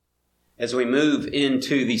As we move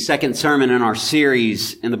into the second sermon in our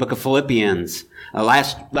series in the book of Philippians,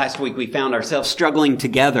 last week we found ourselves struggling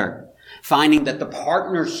together, finding that the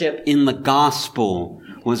partnership in the gospel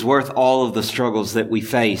was worth all of the struggles that we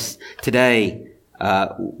face. Today,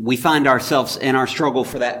 we find ourselves in our struggle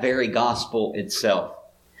for that very gospel itself.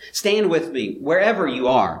 Stand with me wherever you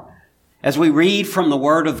are. As we read from the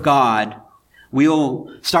Word of God,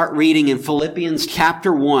 we'll start reading in Philippians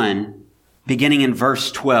chapter 1, beginning in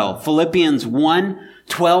verse 12. Philippians 1,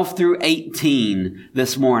 12 through 18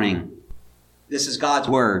 this morning. This is God's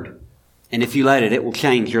Word, and if you let it, it will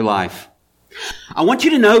change your life. I want you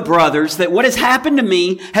to know, brothers, that what has happened to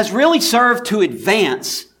me has really served to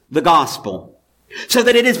advance the gospel, so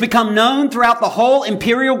that it has become known throughout the whole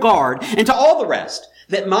imperial guard and to all the rest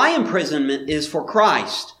that my imprisonment is for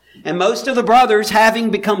Christ. And most of the brothers,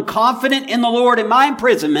 having become confident in the Lord in my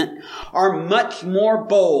imprisonment, are much more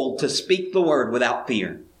bold to speak the word without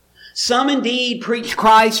fear. Some indeed preach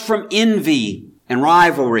Christ from envy and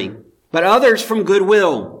rivalry, but others from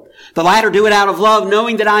goodwill. The latter do it out of love,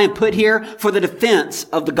 knowing that I am put here for the defense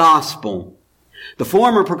of the gospel. The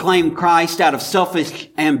former proclaim Christ out of selfish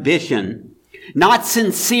ambition, not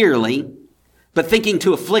sincerely, but thinking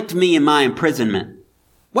to afflict me in my imprisonment.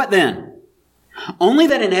 What then? Only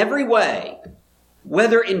that in every way,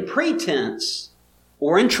 whether in pretense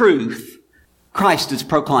or in truth, Christ is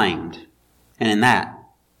proclaimed. And in that,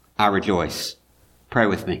 I rejoice. Pray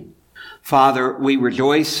with me. Father, we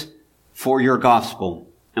rejoice for your gospel,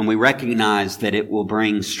 and we recognize that it will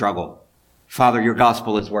bring struggle. Father, your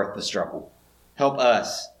gospel is worth the struggle. Help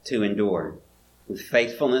us to endure with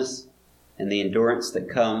faithfulness and the endurance that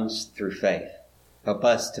comes through faith. Help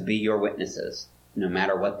us to be your witnesses, no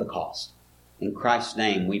matter what the cost. In Christ's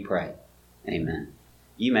name we pray. Amen.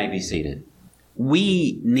 You may be seated.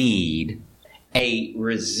 We need a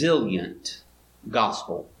resilient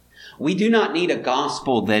gospel. We do not need a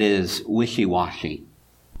gospel that is wishy-washy.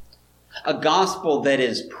 A gospel that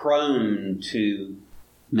is prone to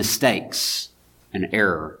mistakes and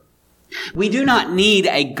error. We do not need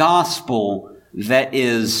a gospel that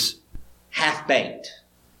is half-baked.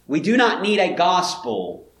 We do not need a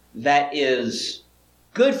gospel that is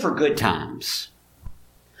good for good times.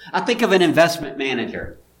 I think of an investment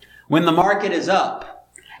manager. When the market is up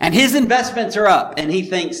and his investments are up and he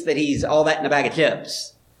thinks that he's all that in a bag of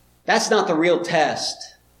chips, that's not the real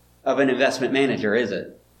test of an investment manager, is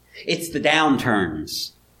it? It's the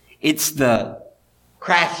downturns. It's the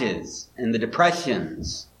crashes and the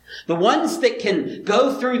depressions. The ones that can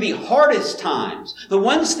go through the hardest times. The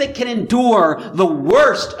ones that can endure the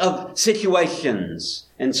worst of situations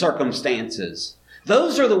and circumstances.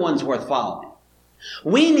 Those are the ones worth following.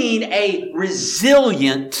 We need a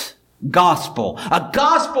resilient gospel. A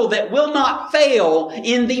gospel that will not fail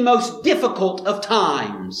in the most difficult of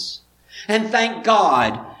times. And thank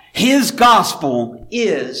God, His gospel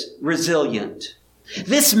is resilient.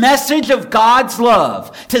 This message of God's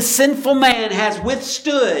love to sinful man has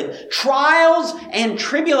withstood trials and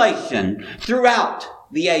tribulation throughout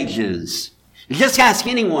the ages. Just ask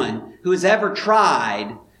anyone who has ever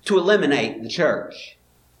tried to eliminate the church.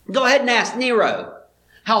 Go ahead and ask Nero,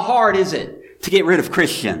 how hard is it to get rid of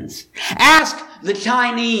Christians? Ask the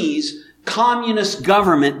Chinese communist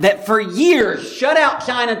government that for years shut out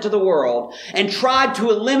China to the world and tried to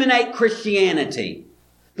eliminate Christianity.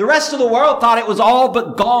 The rest of the world thought it was all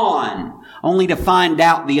but gone, only to find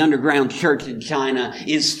out the underground church in China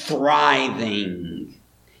is thriving.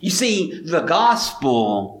 You see, the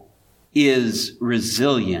gospel is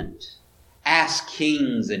resilient. Ask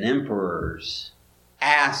kings and emperors.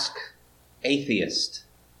 Ask atheists.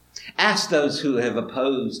 Ask those who have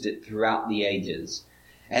opposed it throughout the ages.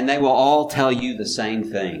 And they will all tell you the same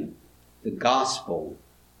thing. The gospel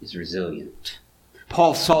is resilient.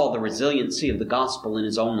 Paul saw the resiliency of the gospel in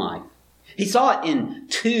his own life. He saw it in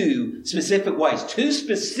two specific ways. Two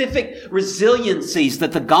specific resiliencies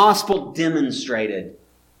that the gospel demonstrated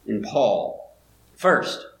in Paul.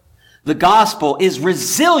 First, the gospel is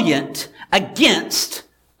resilient against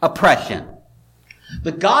oppression.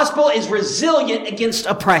 The gospel is resilient against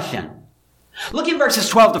oppression. Look at verses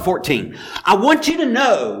 12 to 14. I want you to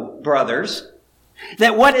know, brothers,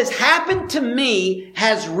 that what has happened to me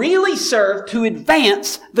has really served to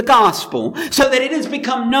advance the gospel so that it has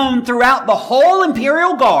become known throughout the whole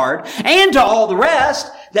imperial guard and to all the rest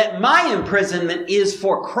that my imprisonment is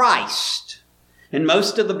for Christ. And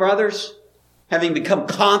most of the brothers, having become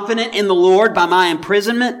confident in the Lord by my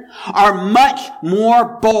imprisonment, are much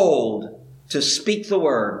more bold to speak the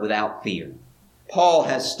word without fear. Paul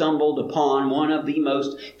has stumbled upon one of the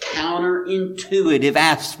most counterintuitive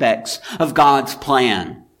aspects of God's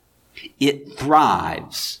plan. It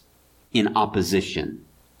thrives in opposition.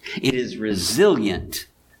 It is resilient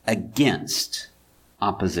against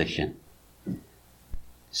opposition.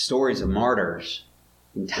 Stories of martyrs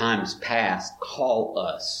in times past call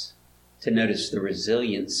us to notice the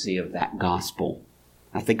resiliency of that gospel.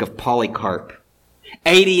 I think of Polycarp.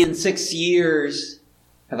 86 years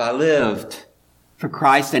have I lived for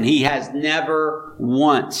Christ, and he has never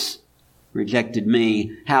once rejected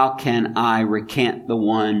me. How can I recant the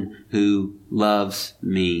one who loves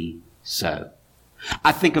me so?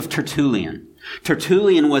 I think of Tertullian.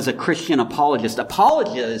 Tertullian was a Christian apologist.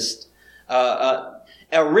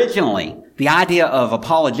 Originally, the idea of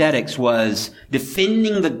apologetics was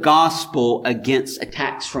defending the gospel against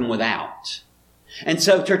attacks from without. And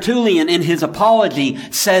so Tertullian, in his apology,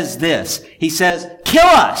 says this. He says, kill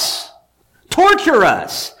us, torture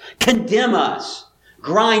us, condemn us,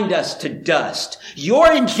 grind us to dust.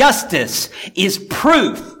 Your injustice is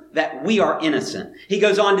proof that we are innocent. He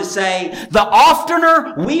goes on to say, the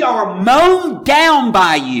oftener we are mown down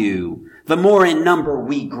by you, the more in number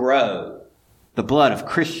we grow. The blood of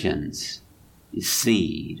Christians is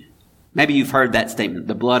seed. Maybe you've heard that statement.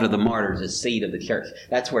 The blood of the martyrs is seed of the church.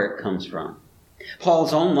 That's where it comes from.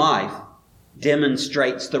 Paul's own life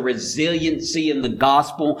demonstrates the resiliency in the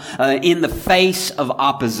gospel in the face of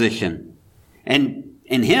opposition. And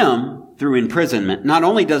in him, through imprisonment, not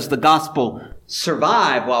only does the gospel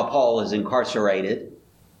survive while Paul is incarcerated,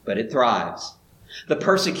 but it thrives. The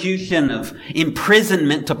persecution of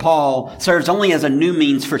imprisonment to Paul serves only as a new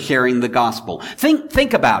means for sharing the gospel.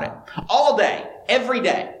 Think about it. All day, every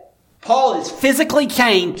day, Paul is physically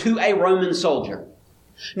chained to a Roman soldier.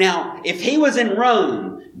 Now, if he was in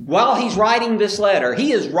Rome while he's writing this letter,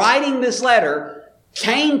 he is writing this letter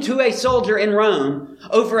chained to a soldier in Rome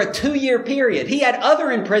over a 2-year period. He had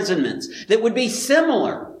other imprisonments that would be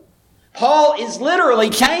similar. Paul is literally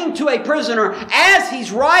chained to a prisoner as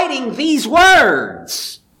he's writing these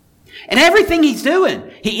words. And everything he's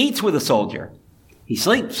doing, he eats with a soldier. He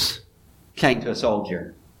sleeps chained to a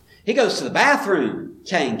soldier. He goes to the bathroom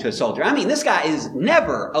chained to a soldier. I mean, this guy is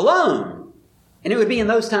never alone. And it would be in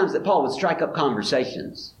those times that Paul would strike up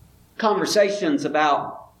conversations. Conversations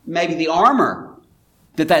about maybe the armor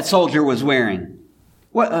that soldier was wearing.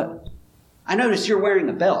 I noticed you're wearing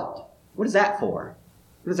a belt. What is that for?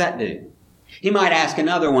 What does that do? He might ask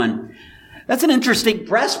another one, that's an interesting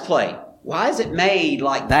breastplate. Why is it made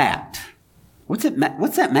like that? What's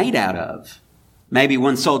that made out of? Maybe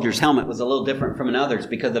one soldier's helmet was a little different from another's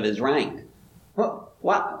because of his rank.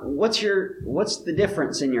 What's the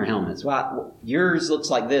difference in your helmets? Yours looks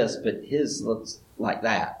like this, but his looks like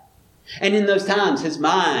that. And in those times, his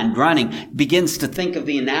mind running begins to think of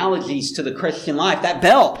the analogies to the Christian life. That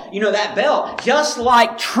belt, just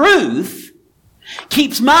like truth,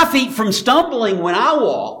 keeps my feet from stumbling when I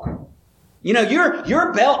walk.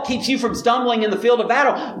 Your belt keeps you from stumbling in the field of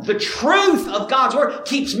battle. The truth of God's word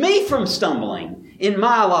keeps me from stumbling in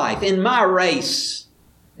my life, in my race,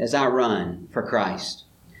 as I run for Christ.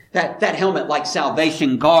 That helmet, like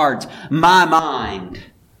salvation, guards my mind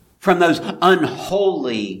from those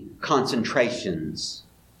unholy concentrations.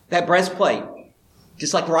 That breastplate,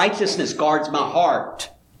 just like righteousness, guards my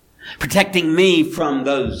heart, protecting me from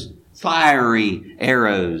those fiery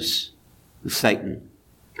arrows of Satan.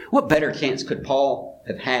 What better chance could Paul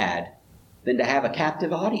have had than to have a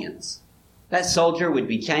captive audience? That soldier would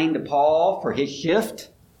be chained to Paul for his shift,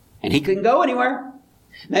 and he couldn't go anywhere.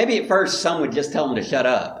 Maybe at first some would just tell him to shut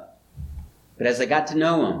up. But as they got to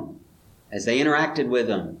know him, as they interacted with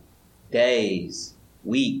him, days,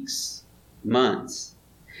 weeks, months,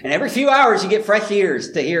 and every few hours you get fresh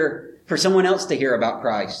ears to hear, for someone else to hear about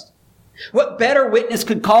Christ. What better witness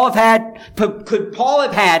could Paul have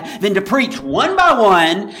had than to preach one by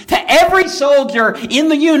one to every soldier in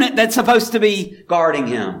the unit that's supposed to be guarding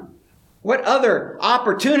him? What other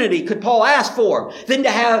opportunity could Paul ask for than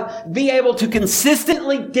to be able to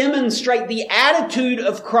consistently demonstrate the attitude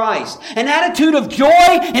of Christ, an attitude of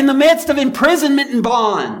joy in the midst of imprisonment and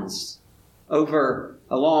bonds over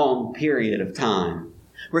a long period of time?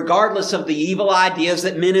 Regardless of the evil ideas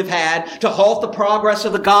that men have had to halt the progress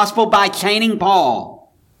of the gospel by chaining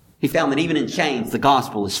Paul, he found that even in chains, the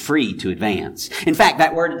gospel is free to advance. In fact,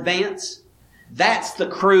 that word advance, that's the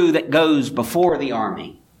crew that goes before the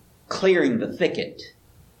army, clearing the thicket,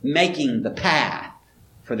 making the path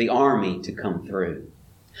for the army to come through.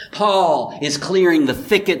 Paul is clearing the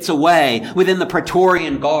thickets away within the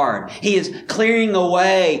Praetorian Guard. He is clearing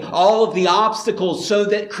away all of the obstacles so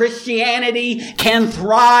that Christianity can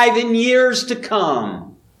thrive in years to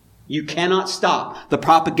come. You cannot stop the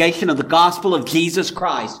propagation of the gospel of Jesus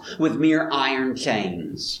Christ with mere iron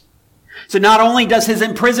chains. So not only does his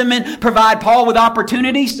imprisonment provide Paul with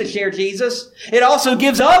opportunities to share Jesus, it also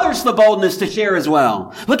gives others the boldness to share as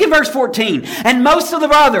well. Look at verse 14. And most of the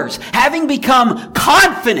brothers, having become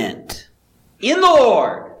confident in the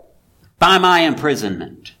Lord by my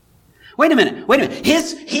imprisonment. Wait a minute.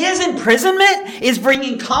 His imprisonment is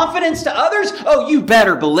bringing confidence to others? Oh, you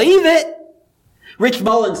better believe it. Rich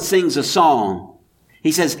Mullins sings a song.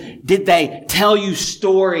 He says, did they tell you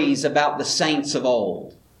stories about the saints of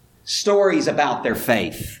old? Stories about their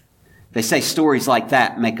faith. They say stories like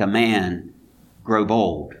that make a man grow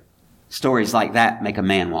bold. Stories like that make a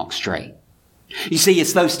man walk straight. You see,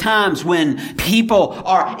 it's those times when people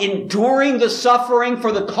are enduring the suffering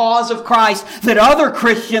for the cause of Christ that other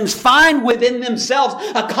Christians find within themselves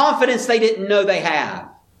a confidence they didn't know they have.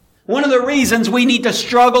 One of the reasons we need to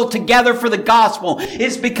struggle together for the gospel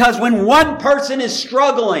is because when one person is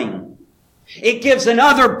struggling, it gives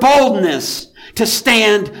another boldness to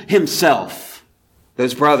stand himself.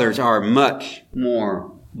 Those brothers are much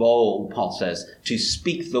more bold, Paul says, to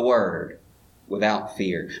speak the word without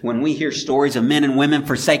fear. When we hear stories of men and women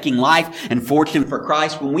forsaking life and fortune for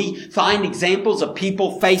Christ, when we find examples of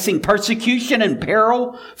people facing persecution and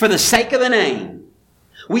peril for the sake of the name,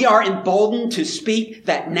 we are emboldened to speak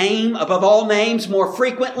that name above all names more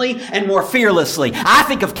frequently and more fearlessly. I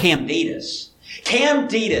think of Cam Ditas. Cam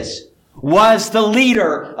Ditas was the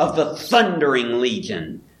leader of the Thundering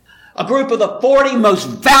Legion, a group of the 40 most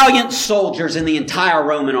valiant soldiers in the entire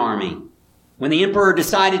Roman army. When the emperor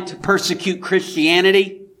decided to persecute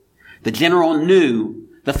Christianity, the general knew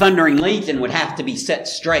the Thundering Legion would have to be set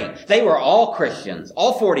straight. They were all Christians,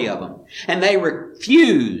 all 40 of them, and they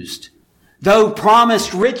refused, though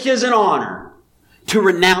promised riches and honor, to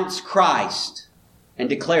renounce Christ and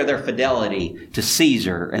declare their fidelity to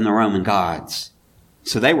Caesar and the Roman gods.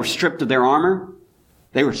 So they were stripped of their armor,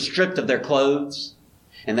 they were stripped of their clothes,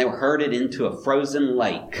 and they were herded into a frozen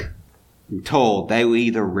lake and told they would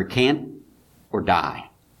either recant or die.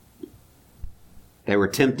 They were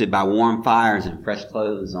tempted by warm fires and fresh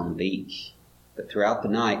clothes on the beach. But throughout the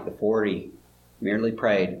night, the 40 merely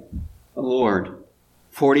prayed, "O Lord,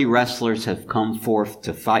 40 wrestlers have come forth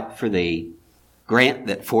to fight for thee. Grant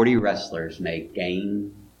that 40 wrestlers may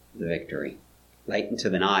gain the victory." Late into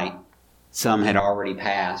the night, some had already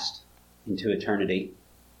passed into eternity.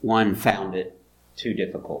 One found it too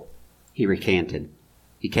difficult. He recanted.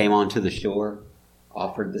 He came onto the shore,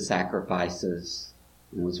 offered the sacrifices,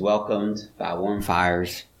 and was welcomed by warm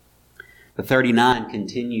fires. The 39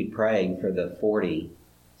 continued praying for the 40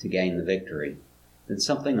 to gain the victory. Then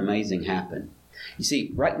something amazing happened. You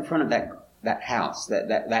see, right in front of that house,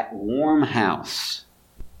 that warm house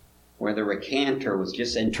where the recanter was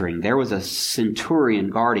just entering, there was a centurion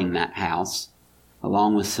guarding that house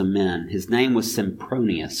along with some men. His name was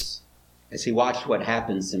Sempronius. As he watched what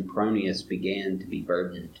happened, Sempronius began to be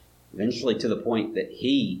burdened, eventually to the point that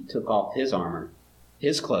he took off his armor,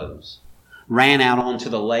 his clothes, ran out onto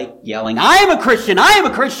the lake yelling, "I am a Christian! I am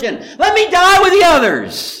a Christian! Let me die with the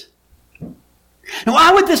others!" Now,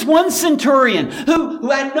 why would this one centurion, who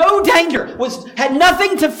had no danger, had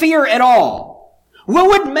nothing to fear at all, what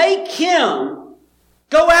would make him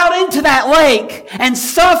go out into that lake and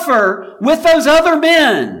suffer with those other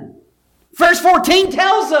men? Verse 14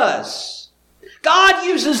 tells us God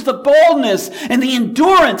uses the boldness and the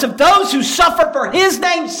endurance of those who suffer for His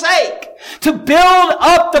name's sake to build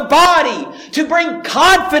up the body, to bring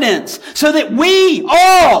confidence so that we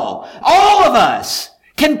all of us,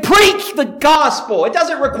 can preach the gospel. It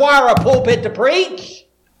doesn't require a pulpit to preach.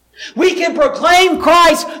 We can proclaim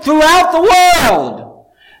Christ throughout the world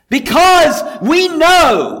because we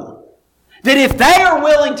know that if they are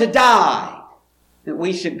willing to die, that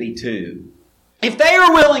we should be too. If they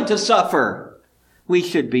are willing to suffer, we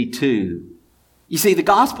should be too. You see, the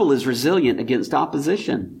gospel is resilient against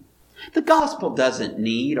opposition. The gospel doesn't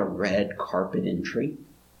need a red carpet entry.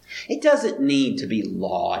 It doesn't need to be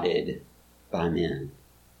lauded by men.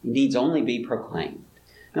 It needs only be proclaimed.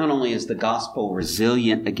 Not only is the gospel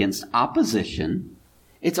resilient against opposition,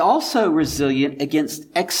 it's also resilient against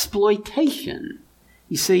exploitation.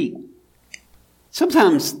 You see,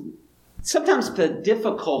 sometimes the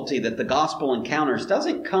difficulty that the gospel encounters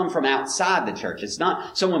doesn't come from outside the church. It's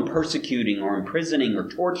not someone persecuting or imprisoning or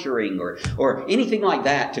torturing or anything like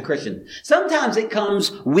that to Christians. Sometimes it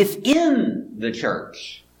comes within the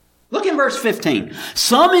church. Look in verse 15.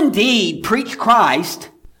 Some indeed preach Christ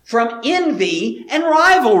from envy and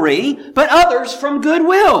rivalry, but others from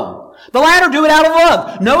goodwill. The latter do it out of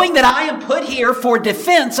love, knowing that I am put here for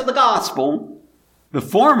defense of the gospel. The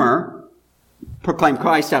former proclaim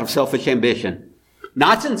Christ out of selfish ambition,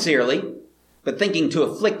 not sincerely, but thinking to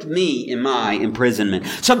afflict me in my imprisonment.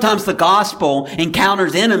 Sometimes the gospel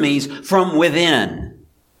encounters enemies from within.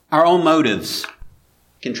 Our own motives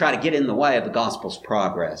can try to get in the way of the gospel's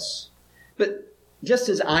progress. But just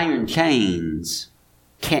as iron chains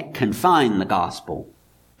can't confine the gospel,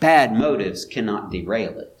 bad motives cannot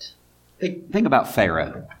derail it. Think about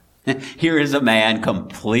Pharaoh. Here is a man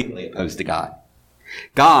completely opposed to God.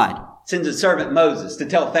 God sends his servant Moses to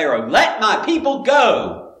tell Pharaoh, "Let my people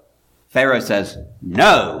go." Pharaoh says,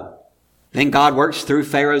 "No." Then God works through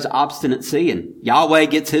Pharaoh's obstinacy and Yahweh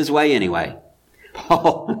gets his way anyway.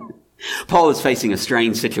 Paul is facing a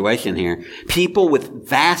strange situation here. People with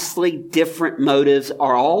vastly different motives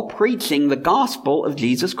are all preaching the gospel of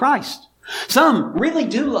Jesus Christ. Some really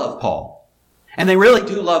do love Paul, and they really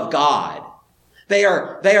do love God. They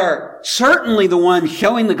are certainly the ones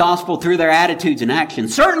showing the gospel through their attitudes and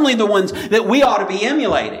actions, certainly the ones that we ought to be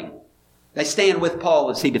emulating. They stand with Paul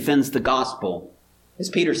as he defends the gospel, as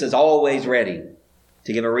Peter says, always ready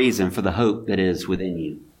to give a reason for the hope that is within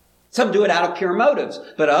you. Some do it out of pure motives,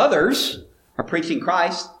 but others are preaching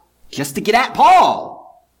Christ just to get at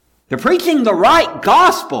Paul. They're preaching the right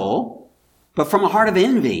gospel, but from a heart of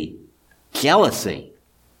envy, jealousy,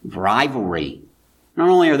 rivalry. Not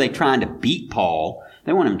only are they trying to beat Paul,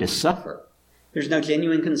 they want him to suffer. There's no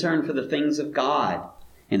genuine concern for the things of God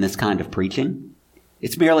in this kind of preaching.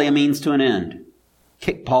 It's merely a means to an end.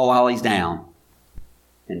 Kick Paul while he's down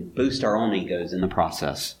and boost our own egos in the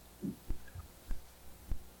process.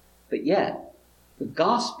 But yet, the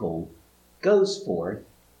gospel goes forth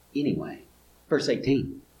anyway. Verse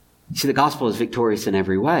 18. You see, the gospel is victorious in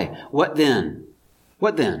every way. What then?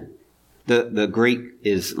 What then? The Greek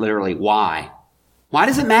is literally why. Why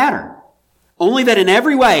does it matter? Only that in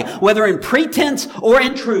every way, whether in pretense or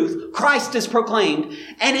in truth, Christ is proclaimed,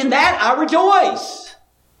 and in that I rejoice.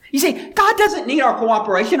 You see, God doesn't need our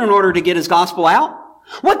cooperation in order to get his gospel out.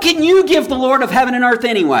 What can you give the Lord of heaven and earth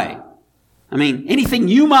anyway? I mean, anything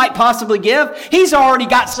you might possibly give, he's already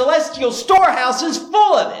got celestial storehouses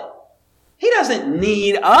full of it. He doesn't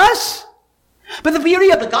need us. But the beauty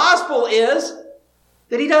of the gospel is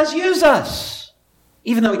that he does use us,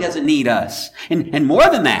 even though he doesn't need us. And more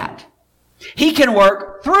than that, he can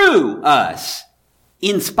work through us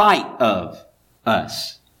in spite of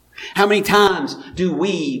us. How many times do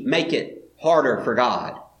we make it harder for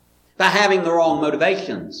God? By having the wrong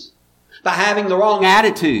motivations, by having the wrong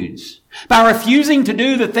attitudes, by refusing to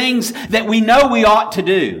do the things that we know we ought to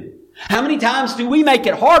do. How many times do we make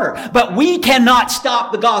it harder? But we cannot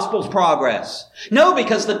stop the gospel's progress. No,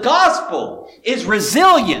 because the gospel is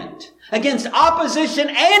resilient against opposition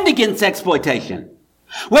and against exploitation.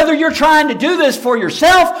 Whether you're trying to do this for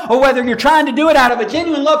yourself or whether you're trying to do it out of a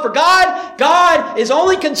genuine love for God, God is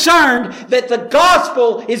only concerned that the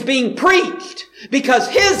gospel is being preached because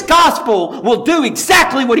his gospel will do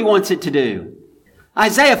exactly what he wants it to do.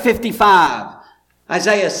 Isaiah 55.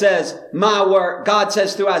 Isaiah says, God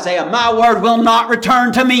says through Isaiah, my word will not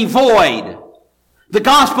return to me void. The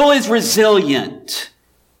gospel is resilient,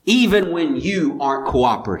 even when you aren't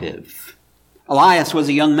cooperative. Elias was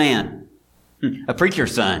a young man, a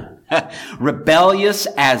preacher's son, rebellious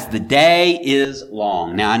as the day is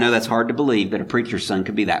long. Now, I know that's hard to believe that a preacher's son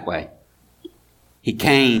could be that way. He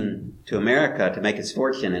came to America to make his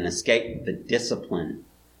fortune and escape the discipline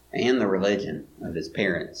and the religion of his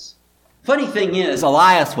parents. Funny thing is,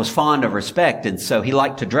 Elias was fond of respect, and so he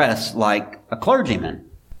liked to dress like a clergyman.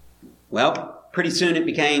 Well, pretty soon it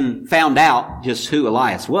became found out just who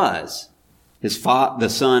Elias was. The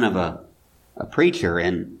son of a preacher,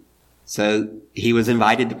 and so he was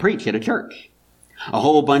invited to preach at a church. A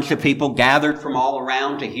whole bunch of people gathered from all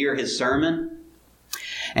around to hear his sermon.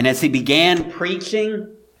 And as he began preaching,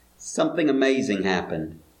 something amazing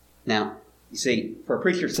happened. Now, you see, for a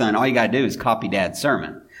preacher's son, all you got to do is copy Dad's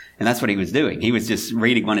sermon. And that's what he was doing. He was just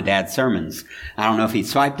reading one of Dad's sermons. I don't know if he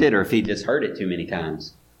swiped it or if he just heard it too many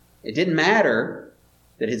times. It didn't matter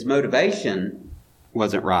that his motivation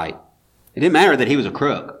wasn't right. It didn't matter that he was a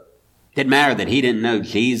crook. It didn't matter that he didn't know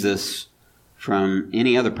Jesus from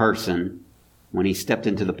any other person when he stepped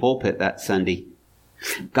into the pulpit that Sunday.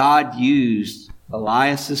 God used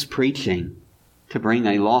Elias's preaching to bring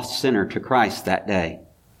a lost sinner to Christ that day.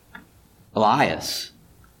 Elias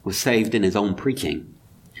was saved in his own preaching.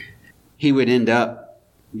 He would end up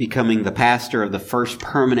becoming the pastor of the first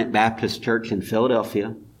permanent Baptist church in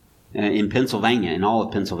Philadelphia, in Pennsylvania, in all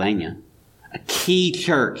of Pennsylvania. A key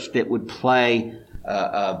church that would play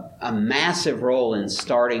a massive role in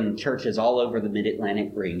starting churches all over the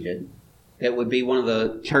Mid-Atlantic region. It would be one of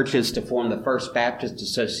the churches to form the First Baptist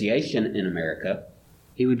Association in America.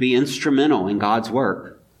 He would be instrumental in God's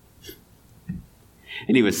work.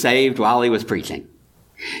 And he was saved while he was preaching.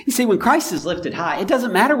 You see, when Christ is lifted high, it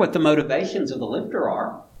doesn't matter what the motivations of the lifter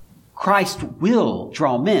are. Christ will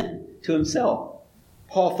draw men to himself.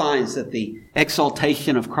 Paul finds that the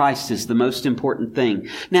exaltation of Christ is the most important thing.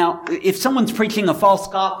 Now, if someone's preaching a false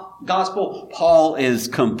gospel, Paul is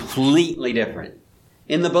completely different.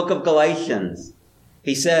 In the book of Galatians,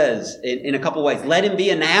 he says in a couple ways, let him be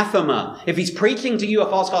anathema. If he's preaching to you a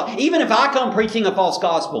false gospel, even if I come preaching a false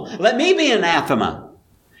gospel, let me be anathema.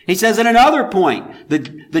 He says at another point,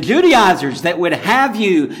 the Judaizers that would have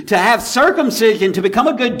you to have circumcision to become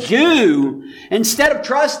a good Jew, instead of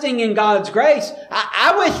trusting in God's grace,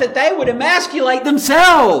 I wish that they would emasculate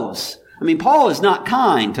themselves. I mean, Paul is not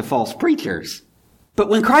kind to false preachers. But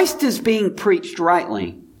when Christ is being preached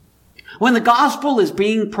rightly, when the gospel is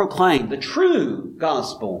being proclaimed, the true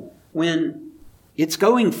gospel, when it's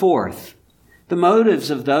going forth, the motives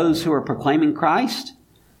of those who are proclaiming Christ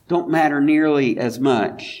don't matter nearly as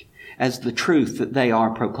much as the truth that they are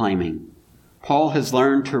proclaiming. Paul has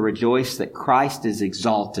learned to rejoice that Christ is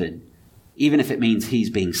exalted, even if it means he's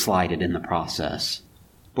being slighted in the process.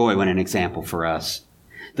 Boy, what an example for us.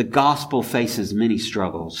 The gospel faces many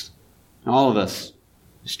struggles. All of us,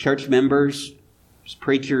 as church members, as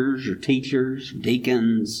preachers or teachers,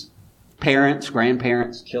 deacons, parents,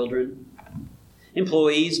 grandparents, children,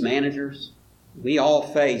 employees, managers, we all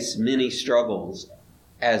face many struggles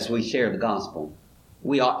as we share the gospel.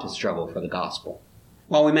 We ought to struggle for the gospel.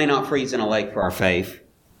 While we may not freeze in a lake for our faith,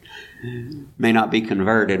 may not be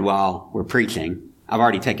converted while we're preaching, I've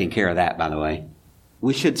already taken care of that, by the way,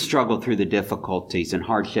 we should struggle through the difficulties and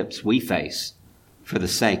hardships we face for the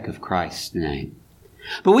sake of Christ's name.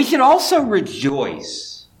 But we should also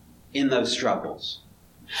rejoice in those struggles,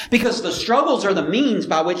 because the struggles are the means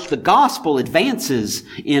by which the gospel advances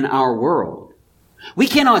in our world. We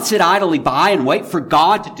cannot sit idly by and wait for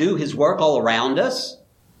God to do his work all around us.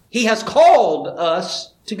 He has called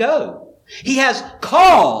us to go. He has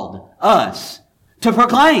called us to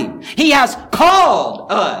proclaim. He has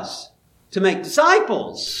called us to make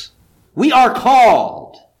disciples. We are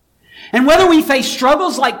called. And whether we face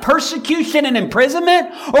struggles like persecution and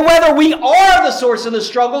imprisonment, or whether we are the source of the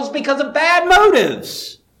struggles because of bad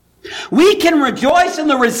motives, we can rejoice in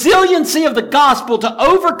the resiliency of the gospel to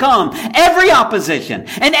overcome every opposition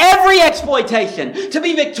and every exploitation, to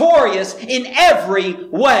be victorious in every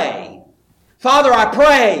way. Father, I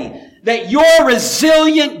pray that your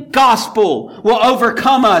resilient gospel will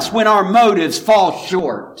overcome us when our motives fall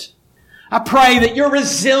short. I pray that your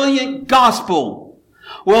resilient gospel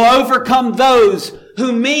will overcome those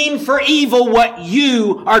who mean for evil what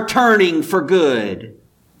you are turning for good.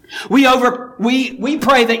 We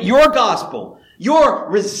pray that your gospel, your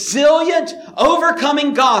resilient,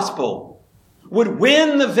 overcoming gospel, would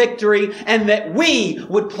win the victory, and that we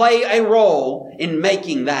would play a role in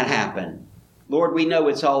making that happen. Lord, we know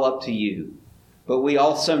it's all up to you, but we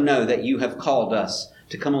also know that you have called us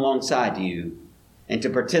to come alongside you and to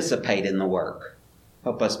participate in the work.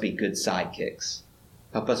 Help us be good sidekicks.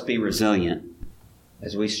 Help us be resilient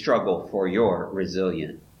as we struggle for your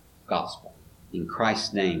resilient gospel. In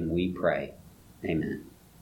Christ's name we pray. Amen.